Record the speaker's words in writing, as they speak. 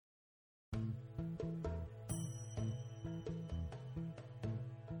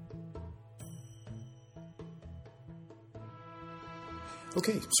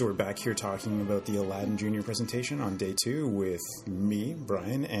Okay, so we're back here talking about the Aladdin Junior presentation on day 2 with me,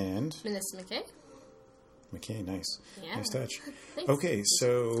 Brian, and... Melissa McKay. McKay, nice. Yeah. Nice touch. Thanks. Okay,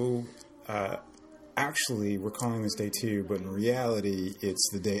 so actually we're calling this day 2, but in reality it's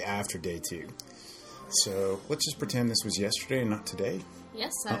the day after day 2. So let's just pretend this was yesterday and not today.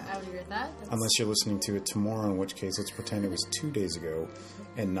 Yes, I would agree with that. Unless you're listening to it tomorrow, in which case let's pretend it was 2 days ago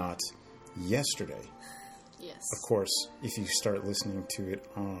and not yesterday. Yes. Of course, if you start listening to it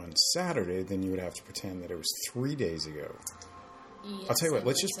on Saturday, then you would have to pretend that it was 3 days ago. Yes, I'll tell you what,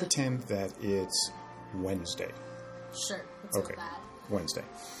 let's just pretend that it's Wednesday. Sure. Let's go with that. Wednesday.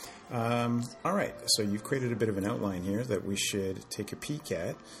 All right, so you've created a bit of an outline here that we should take a peek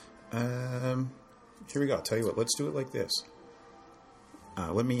at. Here we go. I'll tell you what, let's do it like this.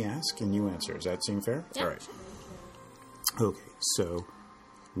 Let me ask and you answer. Does that seem fair? Yeah. All right. Okay, so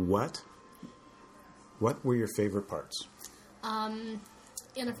what were your favorite parts? In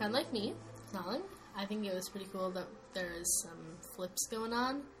A Friend Like Me, Nolan, I think it was pretty cool that there's some flips going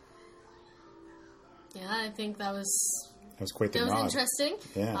on. Yeah, I think that was Quite the nod. was interesting.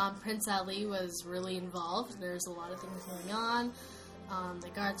 Yeah. Prince Ali was really involved. There's a lot of things going on. The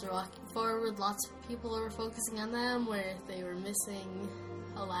guards were walking forward. Lots of people were focusing on them, where they were missing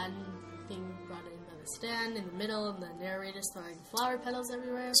Aladdin being brought in by the stand in the middle, and the narrator's throwing flower petals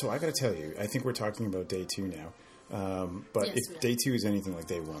everywhere. So I got to tell you, I think we're talking about day 2 now. But Yes, if day 2 is anything like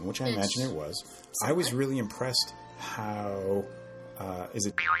day 1, which I imagine it was, I was really impressed how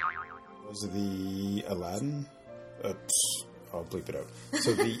was the Aladdin? I'll bleep it out.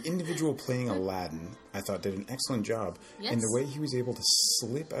 So the individual playing Aladdin, I thought, did an excellent job. Yes. And the way he was able to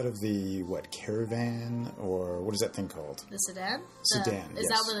slip out of the, caravan, or what is that thing called? The sedan? Sedan, Is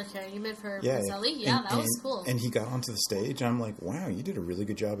yes. that where they're carrying him in for Yeah, Prince yeah. Ali? Yeah, that was cool. And he got onto the stage, and I'm like, wow, you did a really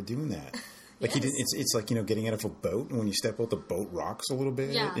good job of doing that. Like, Yes. he did, it's like, getting out of a boat, and when you step out, the boat rocks a little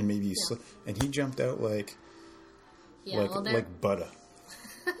bit, Yeah. and maybe you slip. And he jumped out like butter.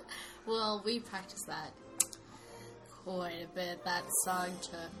 Well, we practiced that quite a bit. That song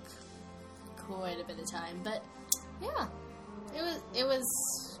took quite a bit of time, but yeah, it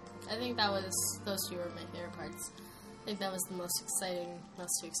was. I think those two were my favorite parts. I think that was the most two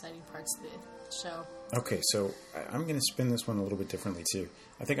exciting parts of the show. Okay, so I'm going to spin this one a little bit differently too.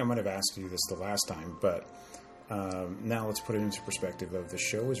 I think I might have asked you this the last time, but now let's put it into perspective. Of the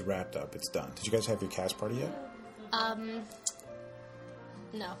show is wrapped up, it's done. Did you guys have your cast party yet?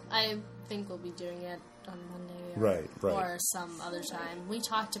 No, I think we'll be doing it on Monday Right. or some other time. We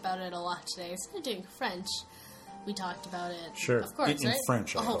talked about it a lot today. Instead of doing French, we talked about it. Sure. Of course, In right?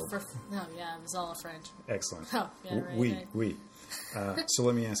 French, I hope. Yeah, it was all French. Excellent. Oh, yeah, right. Oui. So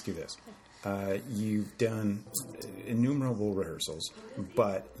let me ask you this. You've done innumerable rehearsals,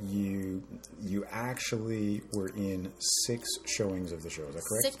 but you actually were in 6 showings of the show. Is that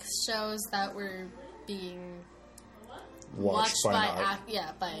correct? 6 shows that were being Watched by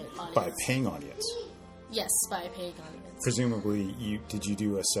audience. by a paying audience. Yes, by a paying audience. Presumably, did you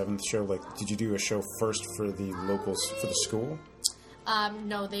do a 7th show? Did you do a show first for the locals for the school?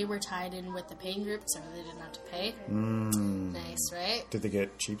 No, they were tied in with the paying group, so they didn't have to pay. Nice, right? Did they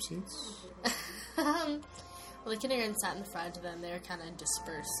get cheap seats? Well, the kindergarten sat in the front, and then they were kind of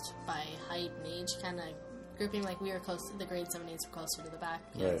dispersed by height and age, kind of grouping. Like, we were close. The grade 7 8s were closer to the back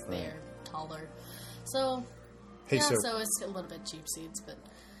because they're taller. So, so it's a little bit cheap seats, but.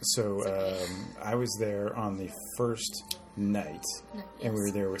 So okay. I was there on the first night, and we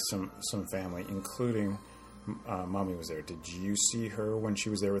were there with some family, including Mommy was there. Did you see her when she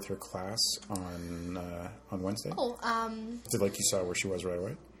was there with her class on Wednesday? Oh, Did you saw where she was right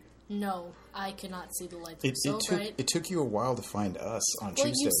away? No, I could not see the lights. Bright. It took you a while to find us on Tuesday.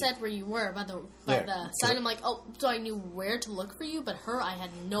 Well, you said where you were by the sign. I'm like, so I knew where to look for you, but her, I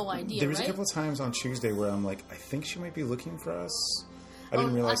had no idea. There was a couple of times on Tuesday where I'm like, I think she might be looking for us. I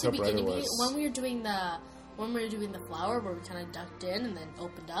didn't realize how bright it was. When we were doing the flower, where we kind of ducked in and then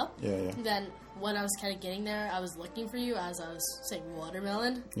opened up. Yeah. Then when I was kind of getting there, I was looking for you as I was saying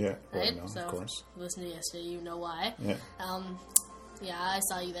watermelon. Yeah, right. Watermelon, So of course. Listen to yesterday, you know why. Yeah. Yeah, I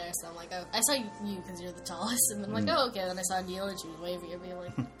saw you there, so I'm like, I saw you because you're the tallest, and I'm like, oh, okay. Then I saw Neil, and she was waving at me,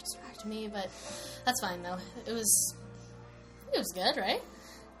 like, distracted me, but that's fine though. It was good, right?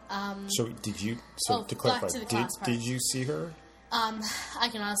 So did you? So to clarify, back to the class part. Did you see her? I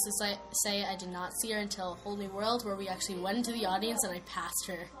can honestly say I did not see her until Whole New World, where we actually went into the audience and I passed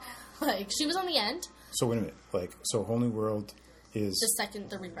her. She was on the end. So wait a minute, so Whole New World is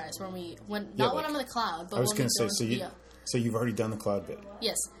The reprise when we went, not when I'm in the cloud, but I was when going to say, so you've already done the cloud bit.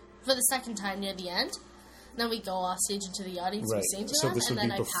 Yes, for the second time near the end. Then we go off stage into the audience, right. we sing to so them, this would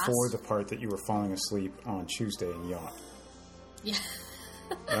and be then before the part that you were falling asleep on Tuesday in Yacht. Yeah.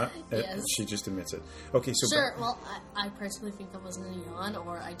 Yes. She just admits it. Okay, so Sure. Well, I personally think that wasn't a yawn,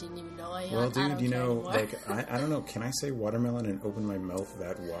 or I didn't even know I yawned. well, I dude, don't you care know, anymore. like I don't know. Can I say watermelon and open my mouth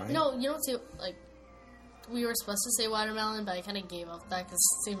that wide? No, you don't say, like, we were supposed to say watermelon, but I kind of gave up that because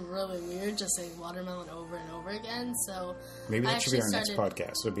it seemed really weird just saying watermelon over and over again, so... Maybe I that should be our actually next started-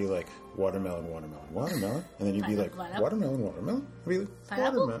 podcast. It'd be like watermelon, watermelon, watermelon, and then you'd be like Pineapple. watermelon, watermelon. I'd be like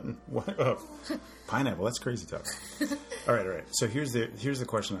Pineapple? watermelon. Pineapple. That's crazy talk. All right. So here's the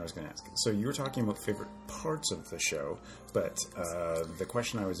question I was going to ask. So you were talking about favorite parts of the show, but the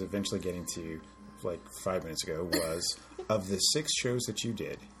question I was eventually getting to, like 5 minutes ago, was of the 6 shows that you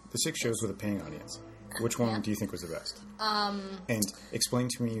did, the 6 shows with a paying audience, which one do you think was the best? And explain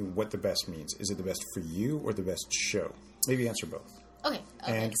to me what the best means. Is it the best for you or the best show? Maybe answer both. Okay.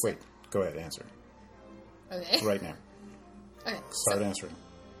 And so- wait, go ahead, answer Okay. right now. Okay. Start answering.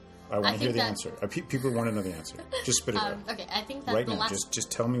 I want to hear think the that- answer. People want to know the answer. Just spit it out Okay, I think that right the now. last...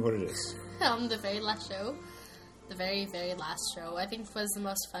 Just tell me what it is. The very last show, the very, very last show, I think was the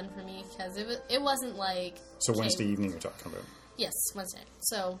most fun for me because it wasn't like... So okay, Wednesday evening, you're talking about. Yes, Wednesday.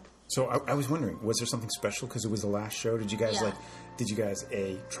 So I was wondering, was there something special because it was the last show? Did you guys Yeah. Did you guys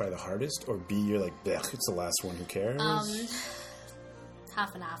A, try the hardest, or B, you're like, "Blech, it's the last one, who cares?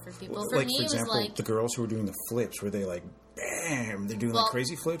 half and half for people. For Like, me, for it was example, like... the girls who were doing the flips, were they like, bam, they're doing like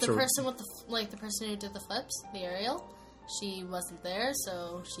crazy flips? The or person with the person who did the flips, the aerial, she wasn't there,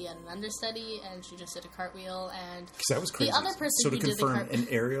 so she had an understudy, and she just did a cartwheel, and... Because that was crazy. The other person so who to did the confirm, cartwheel... an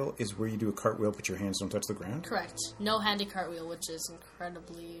aerial is where you do a cartwheel, but your hands don't touch the ground? Correct. No handy cartwheel, which is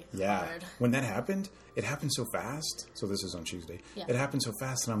incredibly Yeah. hard. When that happened, it happened so fast. So this is on Tuesday. Yeah. It happened so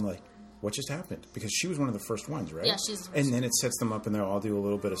fast, and I'm like, what just happened? Because she was one of the first ones, right? Yeah, she's the first And then it sets them up, and they'll all do a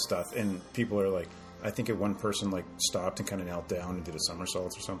little bit of stuff, and people are like, I think one person like stopped and kind of knelt down and did a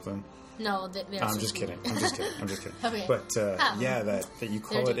somersault or something. No, they're I'm just kidding. I'm just kidding. Okay. But yeah, that you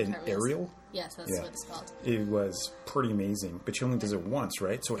call They're it doing an cartwheels. aerial. Yes, that's Yeah. what it's called. It was pretty amazing, but she only does it once,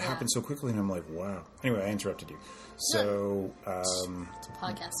 right? So it Yeah. happened so quickly, and I'm like, wow. Anyway, I interrupted you. So, It's a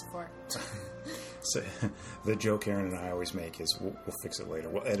podcast for. so the joke Aaron and I always make is we'll fix it later.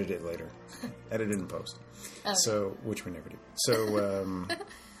 We'll edit it later. Edit it in post. Okay. So, which we never do. So,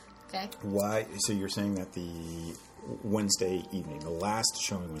 Okay. why? So you're saying that the Wednesday evening, the last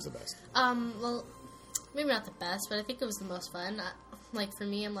showing, was the best? Well, maybe not the best, but I think it was the most fun. Like, for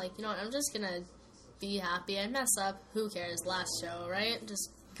me, I'm like, you know what, I'm just gonna be happy. I mess up. Who cares? Last show, right?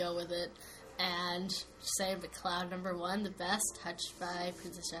 Just go with it. And say the cloud number 1, the best, touched by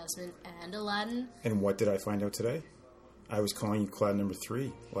Princess Jasmine and Aladdin. And what did I find out today? I was calling you cloud number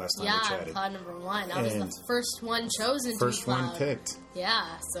 3 last time we Yeah, chatted. cloud number 1. I was And the first one chosen to First be cloud. one picked.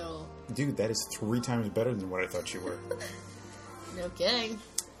 Yeah, so Dude, that is 3 times better than what I thought you were. no kidding.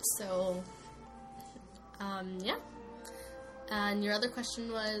 So, yeah. And your other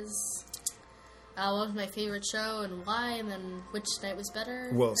question was, what was my favorite show and why, and then which night was better?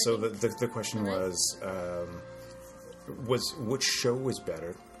 Well, I so think. the question was which show was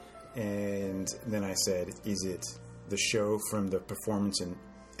better? And then I said, is it the show from the performance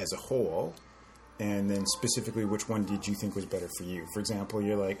as a whole? And then specifically, which one did you think was better for you? For example,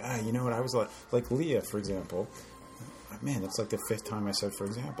 you're like, you know what? I was like Leah, for example. Man, that's like the 5th time I said, for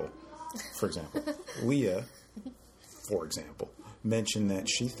example. For example, Leah, for example, mentioned that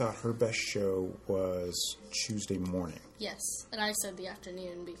she thought her best show was Tuesday morning. Yes, and I said the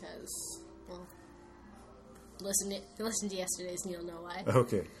afternoon because, well, listen to yesterday's and you'll know why.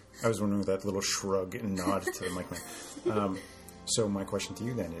 Okay. I was wondering that little shrug and nod to the microphone. So my question to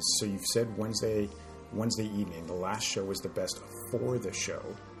you then is, so you've said Wednesday evening, the last show was the best for the show,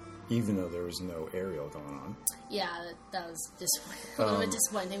 even though there was no aerial going on. Yeah, that was a little bit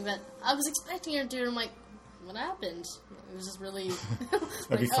disappointing, but I was expecting her to do it. I'm like, what happened? It was just really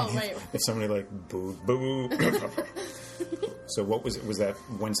That'd be like, oh, funny wait. if somebody like, boo, boo. So what was it? Was that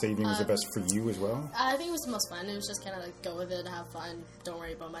Wednesday evening was the best for you as well? I think it was the most fun. It was just kind of like, go with it, have fun, don't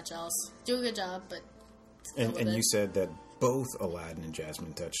worry about much else. Do a good job, but go with And it. you said that both Aladdin and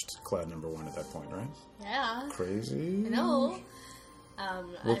Jasmine touched cloud number 1 at that point, right? Yeah. Crazy. I know.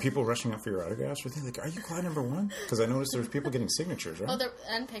 Were people rushing up for your autographs? Were they like, are you cloud number 1? Because I noticed there was people getting signatures, right? Oh, there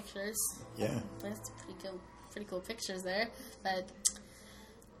and pictures. Yeah. That's pretty cool pictures there. But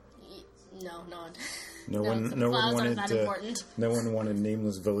no one. No one clouds aren't wanted that important. no one wanted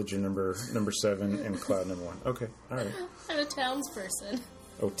Nameless Villager number 7 and Cloud number 1. Okay, all right. I'm a townsperson.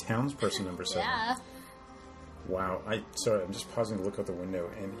 Oh, Townsperson number 7. Yeah. Wow. Sorry, I'm just pausing to look out the window,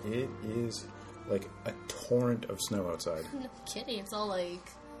 and it is like a torrent of snow outside. No kidding. It's all like,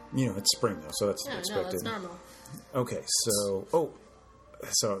 You know, it's spring though, so that's no, expected. that's normal. Okay, so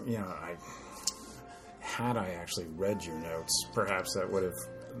yeah, had I actually read your notes, perhaps that would have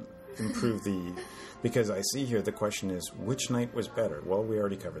improved the... Because I see here the question is, which night was better? Well, we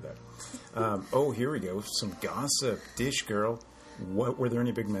already covered that. Here we go. Some gossip. Dish girl. Were there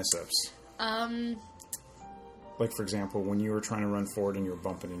any big mess-ups? Like, for example, when you were trying to run forward and you were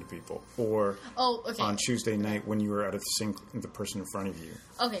bumping into people. Or on Tuesday night when you were out of sync with the person in front of you.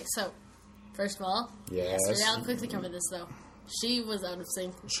 Okay, so, first of all, yesterday, I'll quickly cover this, though. She was out of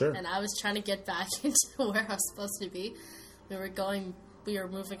sync. Sure. And I was trying to get back into where I was supposed to be. We were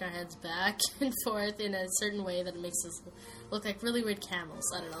moving our heads back and forth in a certain way that makes us look like really weird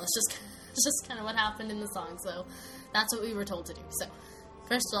camels. I don't know. It's just kind of what happened in the song. So that's what we were told to do. So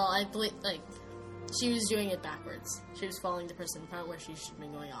first of all, I believe she was doing it backwards. She was following the person in front where she should have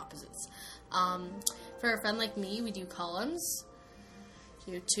been going opposites. For a friend like me, we do columns.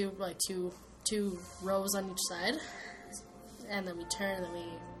 We do two rows on each side, and then we turn, and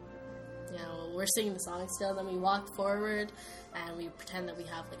then we're singing the song still, then we walk forward, and we pretend that we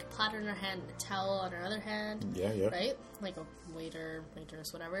have, like, a platter in our hand and a towel on our other hand. Yeah. Right? Like a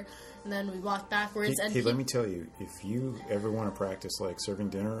waitress, whatever. And then we walk backwards. Hey, let me tell you, if you ever want to practice, like, serving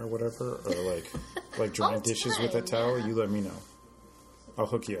dinner or whatever, or, like drying dishes with a towel, you let me know. I'll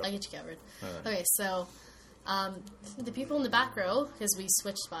hook you up. I'll get you covered. Right. Okay, so... the people in the back row, because we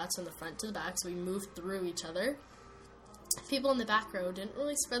switched spots from the front to the back, so we moved through each other. People in the back row didn't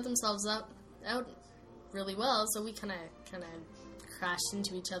really spread themselves out really well, so we kind of crashed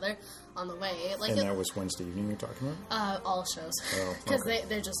into each other on the way. And that was Wednesday evening you're talking about? All shows. Oh, because okay.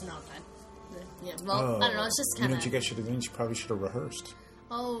 they're just not bad. Yeah, well, I don't know, it's just kind of... You know what you guys should have done? You probably should have rehearsed.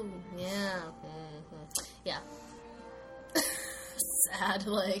 Oh, yeah. Mm-hmm. Yeah. Sad,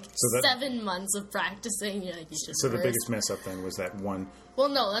 7 months of practicing, you should So the biggest mess up then was that one... Well,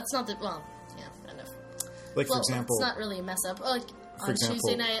 no, that's not the... Well, yeah, kind of. For example... It's not really a mess up. On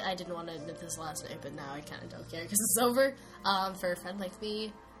Tuesday night, I didn't want to admit this last night, but now I kind of don't care because it's over. For a friend like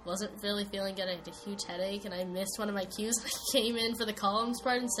me, wasn't really feeling good. I had a huge headache, and I missed one of my cues. I came in for the columns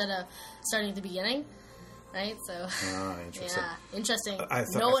part instead of starting at the beginning. Right, so... interesting. Yeah, interesting.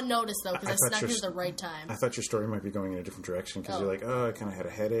 No one noticed, though, because I snuck in at the right time. I thought your story might be going in a different direction, because you're like, I kind of had a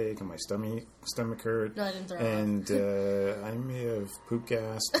headache, and my stomach hurt. No, I didn't throw up. And I may have poop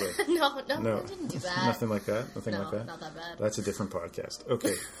gassed, but... No, I didn't do that. Nothing like that? Nothing like that? Not that bad. That's a different podcast.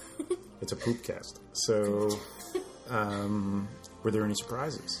 Okay. It's a poop cast. So, were there any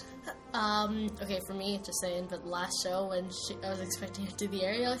surprises? Okay, for me, just saying, but last show, when I was expecting her to do the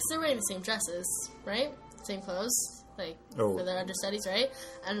aerial, because they're wearing the same dresses, right? Same clothes, for their understudies, right?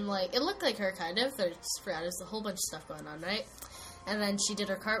 And I'm like, it looked like her, kind of. There's a whole bunch of stuff going on, right? And then she did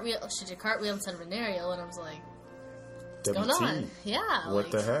her cartwheel. She did cartwheel instead of an aerial, and I was like, what's going on? Yeah.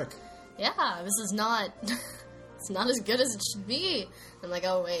 What the heck? Yeah, this is not... it's not as good as it should be. And I'm like,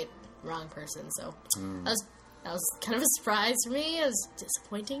 oh, wait, wrong person. So that was kind of a surprise for me. It was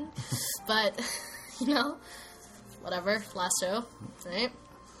disappointing. But, whatever. Last show, right?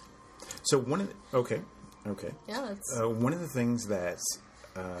 So one of the... Okay. Yeah, that's... one of the things that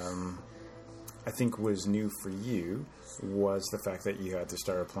I think was new for you was the fact that you had to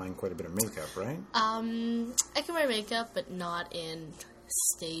start applying quite a bit of makeup, right? I can wear makeup, but not in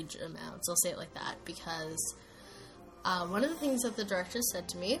stage amounts. I'll say it like that, because one of the things that the director said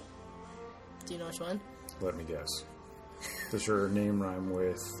to me... Do you know which one? Let me guess. Does your name rhyme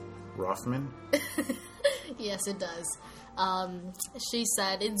with Rothman? Yes, it does. She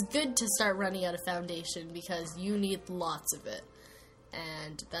said, it's good to start running out of foundation because you need lots of it.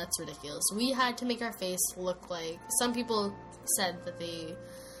 And that's ridiculous. We had to make our face look like... Some people said that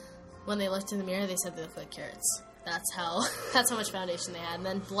when they looked in the mirror, they said they looked like carrots. That's how much foundation they had. And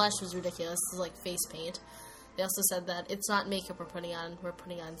then blush was ridiculous. It was like face paint. They also said that it's not makeup we're putting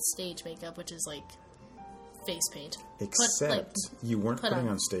on stage makeup, which is like face paint. Except you weren't putting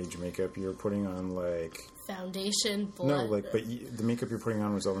on stage makeup, you were putting on foundation, blood. No, but the makeup you're putting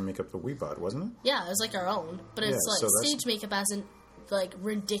on was all the makeup that we bought, wasn't it? Yeah, it was like our own. But it's stage makeup as in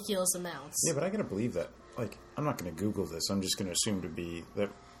ridiculous amounts. Yeah, but I gotta believe that. I'm not gonna Google this, I'm just gonna assume that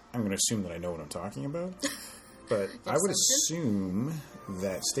I know what I'm talking about. But I would assume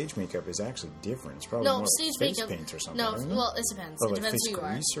that stage makeup is actually different. It's probably more stage face makeup, paint or something. No, well, it depends. It depends who you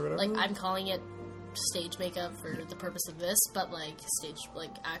are. Or whatever? I'm calling it stage makeup for the purpose of this, but stage,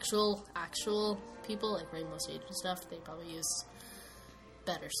 actual people, like Rainbow Stage and stuff, they probably use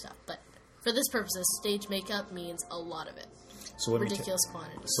better stuff. But for this purpose, stage makeup means a lot of it. So ridiculous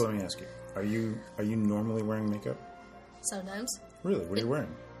quantities. So let me ask you: Are you normally wearing makeup? Sometimes. Really? What are you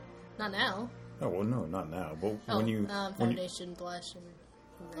wearing? Not now. Oh well, no, not now. But when you foundation, blush, and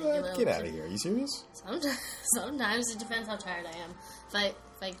regular. Get out of here. Are you serious? Sometimes it depends how tired I am. If I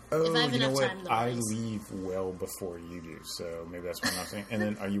Oh, have you know enough what? time in the I mornings. leave well before you do, so maybe that's what I'm not saying. And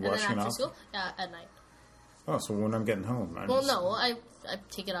then, are you And then washing it after off? school? Yeah, at night. Oh, so when I'm getting home, Well, no, I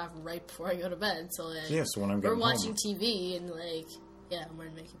take it off right before I go to bed. So like, Yeah, so when I'm getting we're watching home. TV and like, yeah, I'm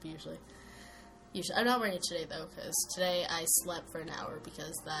wearing makeup usually. I'm not wearing it today though, because today I slept for an hour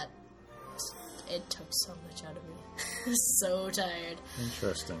because it took so much out of me. I was so tired.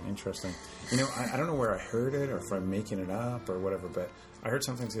 Interesting. You know, I don't know where I heard it or if I'm making it up or whatever, but I heard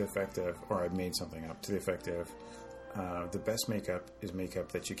something to the effect of, or I made something up to the effect of, the best makeup is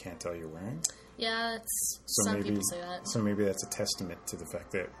makeup that you can't tell you're wearing. Yeah, some people say that. So maybe that's a testament to the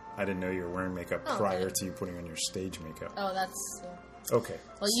fact that I didn't know you were wearing makeup prior to you putting on your stage makeup. Oh, that's... Okay.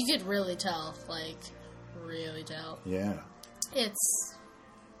 Well, you could really tell. Like, really tell. Yeah. It's...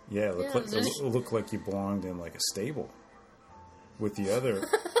 Yeah, it looked like you belonged in like a stable with the other...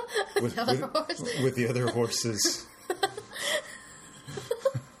 with the other horses.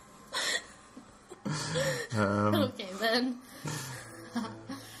 Okay, then.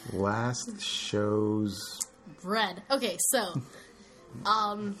 Last show's... Bread. Okay, so...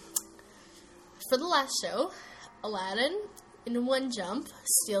 for the last show, Aladdin, in one jump,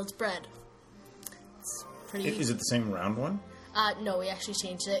 steals bread. It's pretty... Is it the same round one? No, we actually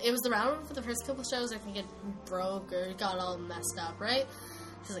changed it. It was the round one for the first couple shows. I think it broke or got all messed up, right?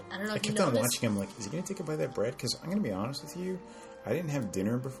 Because, like, I don't know if you know I kept on watching him like, is he going to take a bite of that bread? Because I'm going to be honest with you, I didn't have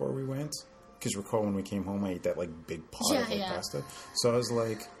dinner before we went. Because recall when we came home, I ate that, like, big pot of pasta. So I was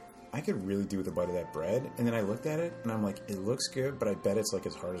like, I could really do with a bite of that bread. And then I looked at it, and I'm like, it looks good, but I bet it's, like,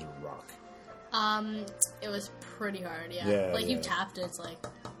 as hard as a rock. It was pretty hard, yeah. You tapped it, it's like...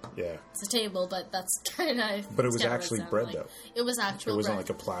 Yeah. It's a table, but that's kind of... But it was actually bread, though. It was actual bread. It wasn't like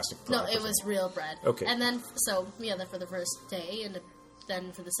a plastic prop. No, it was real bread. Okay. And then, for the first day, and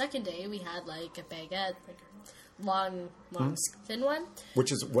then for the second day, we had, like, a baguette, like a long, thin one.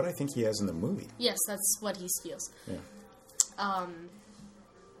 Which is what I think he has in the movie. Yes, that's what he steals. Yeah.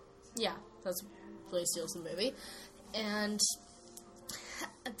 Yeah, that's what he steals in the movie. And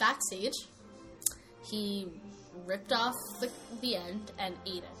backstage, he ripped off the end and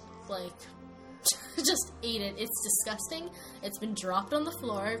ate it. Like, just ate it. It's disgusting. It's been dropped on the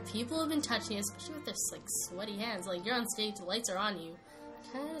floor. People have been touching it, especially with their, like, sweaty hands. Like, you're on stage, the lights are on you.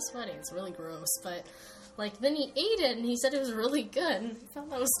 Kind of sweaty. It's really gross. But, like, then he ate it, and he said it was really good. And I thought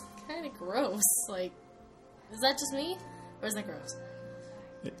that was kind of gross. Like, is that just me? Or is that gross?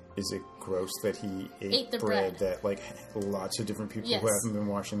 Is it gross that he ate the bread that, like, lots of different people who haven't been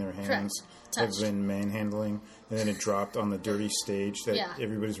washing their hands have been manhandling, and then it dropped on the dirty stage that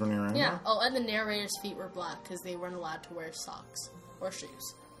everybody's running around? Yeah. Oh, and the narrator's feet were black because they weren't allowed to wear socks or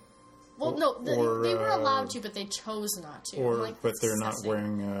shoes. Well, they were allowed to, but they chose not to. But they're not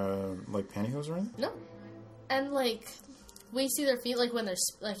wearing, like, pantyhose or anything? No. And, like, we see their feet, like, when they're,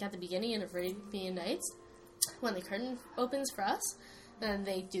 like, at the beginning in Arabian Nights, when the curtain opens for us. And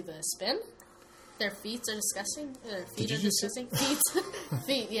they do the spin. Their feet are disgusting. Their feet are disgusting.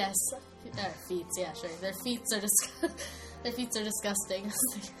 Feet, yes. Feet, yeah, sure. Their feet are disgusting.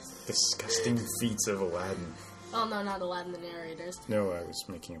 Disgusting feet of Aladdin. Oh, no, not Aladdin, the narrators. No, I was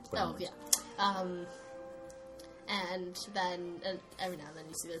making a play. Oh, yeah. And then every now and then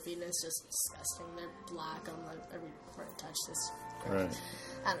you see their feet, and it's just disgusting. They're black on every part I touch this. Right.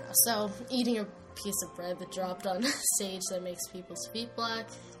 I don't know. So, eating a piece of bread that dropped on stage that makes people's feet black,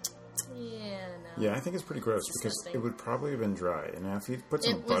 yeah, no. Yeah, I think it's pretty gross because it would probably have been dry. And now if you put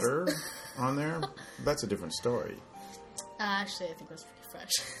some butter on there, that's a different story. Actually, I think it was pretty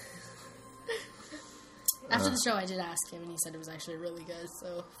fresh. After the show, I did ask him, and he said it was actually really good,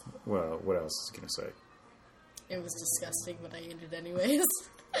 so... Well, what else is he going to say? It was disgusting, but I ate it anyways.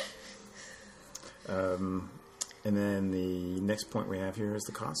 And then the next point we have here is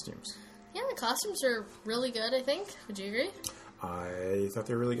the costumes. Yeah, the costumes are really good, I think. Would you agree? I thought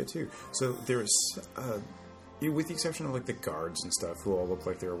they were really good, too. So there's, with the exception of, like, the guards and stuff, who all look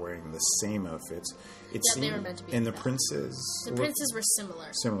like they were wearing the same outfits. They were meant to be. And the princes... The princes were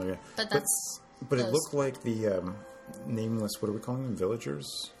similar. Similar, yeah. But it looked like the nameless, what are we calling them? Villagers?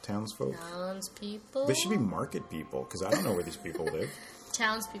 Townsfolk? Townspeople? They should be market people, because I don't know where these people live.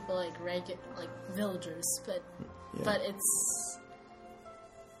 Townspeople, like villagers, but it's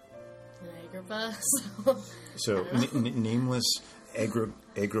Agrabah, so nameless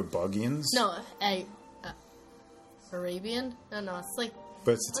Agrabogians? No, Arabian? No, it's like...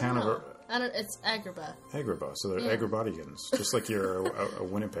 But it's the town of... it's Agrabah. Agrabah, so they're Agrabodians, just like you're a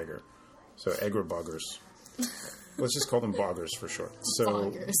Winnipegger. So Agraboggers. Let's just call them boggers for short. So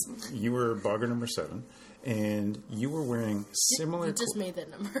Boggers. You were bogger number 7, And you were wearing similar... You just made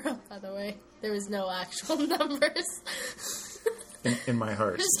that number up, by the way. There was no actual numbers. In my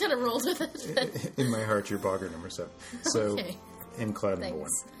heart. I just kind of rolled with it. In my heart, you're Bogger number 7. So, Okay. in cloud number 1.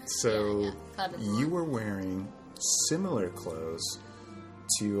 So, Cloud number you 1. were wearing similar clothes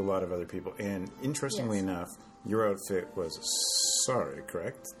to a lot of other people. And interestingly Yes. enough, your outfit was sari,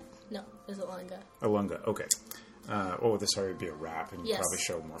 correct? No, there's a Langa. A lunga, okay. The sari would be a wrap and Yes. probably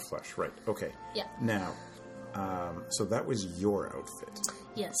show more flesh. Right, okay. Yeah. Now, so that was your outfit.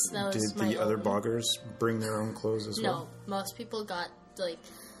 Yes, that was Did my the other own. boggers bring their own clothes as well? No, most people got, like,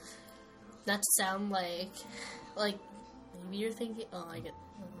 not to sound like, maybe you're thinking,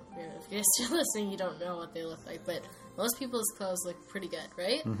 if you guys are listening, you don't know what they look like, but most people's clothes look pretty good,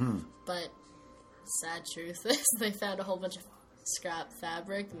 right? Mm-hmm. But sad truth is they found a whole bunch of scrap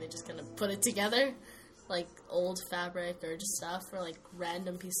fabric and they just kind of put it together, like old fabric or just stuff, or like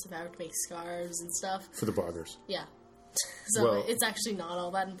random pieces of fabric to make scarves and stuff. For the boggers. Yeah. So Well- it's actually not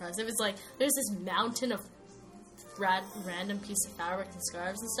all that impressive. It's like there's this mountain of random piece of fabric and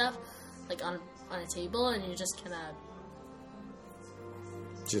scarves and stuff, like on a table, and you just kind of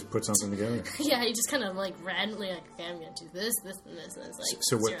Just put something together. you just kind of like randomly like, okay, I'm gonna do this, this, and this, and it's like.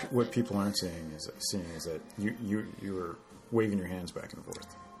 So it's your what outfit. people aren't seeing is that you were waving your hands back and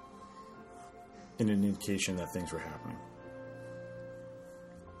forth in an indication that things were happening.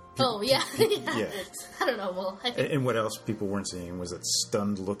 Oh yeah, Yeah. I don't know. Well, I think And what else people weren't seeing was that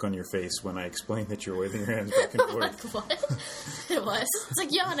stunned look on your face when I explained that you were waving your hands back and like forth. what it was. It's like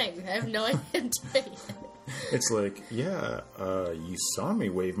yawning. I have no idea what I'm doing. It's like, you saw me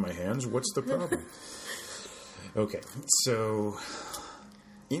wave my hands. What's the problem? Okay, so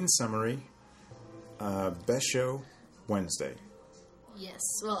in summary, best show Wednesday. Yes.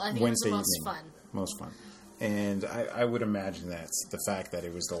 Well, I think Wednesday it was the evening. most fun. Most fun. And I would imagine that the fact that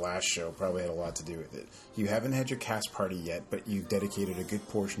it was the last show probably had a lot to do with it. You haven't had your cast party yet, but you've dedicated a good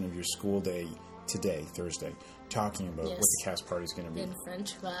portion of your school day today, Thursday, talking about Yes. what the cast party is going to be. In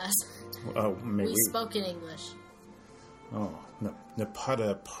French class, Oh, mais we oui. spoke in English. Oh, ne pas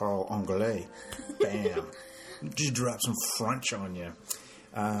de parle anglais. Bam. Just drop some French on you.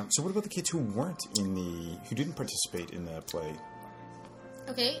 So what about the kids who didn't participate in the play?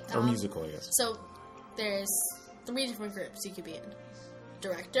 Okay. Or musical, I guess. So there's 3 different groups you could be in.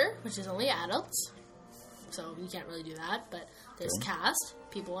 Director, which is only adults, so you can't really do that. But there's Okay. cast,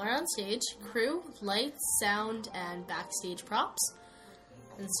 people are on stage, crew, lights, sound, and backstage props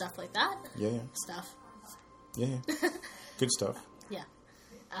and stuff like that. Yeah. Stuff. Yeah. Good stuff.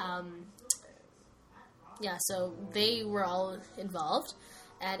 Yeah. So they were all involved,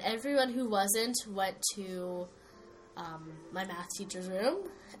 and everyone who wasn't went to my math teacher's room,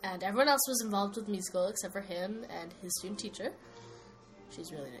 and everyone else was involved with musical except for him and his student teacher.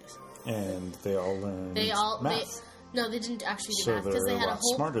 She's really nice. And they all learned math. They didn't actually do So math they're because they a had a lot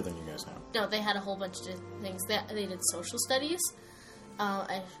whole smarter than you guys now. No, they had a whole bunch of different things. They did social studies.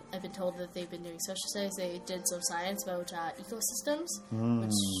 I've been told that they've been doing social studies. They did some science about ecosystems,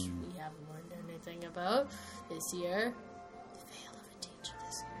 which we haven't learned anything about this year. Fail of a teacher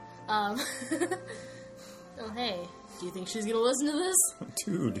this year. Oh, hey, do you think she's going to listen to this?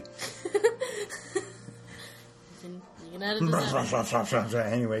 Dude. You can edit this out.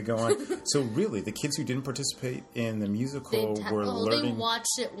 Anyway, go on. So really, the kids who didn't participate in the musical were They learning...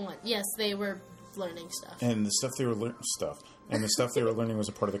 watched it once. Yes, they were learning stuff. And the stuff they were learning was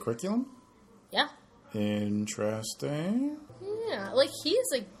a part of the curriculum? Yeah. Interesting. Yeah, like,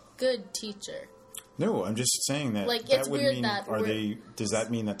 he's a good teacher. No, I'm just saying that. Like, that it's would weird mean, that does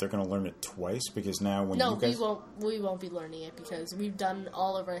that mean that they're going to learn it twice? Because now when No, you guys... we won't be learning it because we've done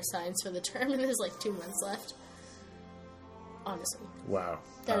all of our science for the term and there's like 2 months left. Honestly. Wow.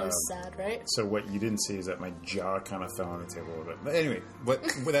 That is sad, right? So what you didn't see is that my jaw kind of fell on the table a little bit. But anyway, but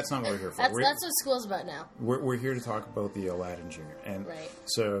that's not what we're here for. That's what school's about now. We're here to talk about the Aladdin Jr. And Right.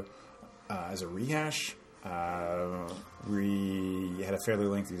 so, as a rehash, we had a fairly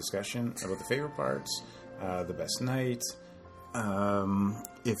lengthy discussion about the favorite parts, the best night,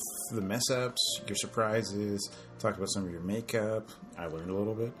 if the mess ups, your surprises, talked about some of your makeup. I learned a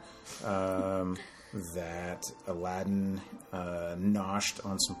little bit. That Aladdin noshed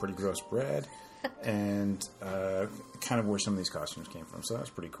on some pretty gross bread, and kind of where some of these costumes came from. So that was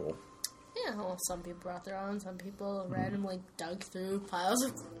pretty cool. Yeah, well, some people brought their own. Some people randomly dug through piles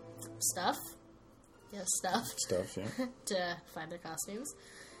of stuff. Yeah, stuff. Stuff, yeah. To find their costumes.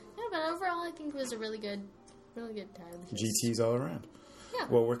 Yeah, but overall, I think it was a really good time. GTs all around. Yeah.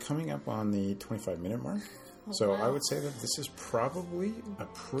 Well, we're coming up on the 25-minute mark. So wow. I would say that this is probably a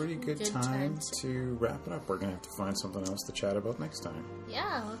pretty good time to wrap it up. We're going to have to find something else to chat about next time.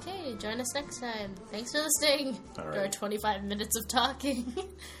 Yeah, okay. Join us next time. Thanks for listening. All right. There are 25 minutes of talking.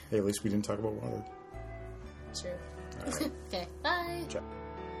 Hey, at least we didn't talk about water. True. All right. Okay, bye. Ciao.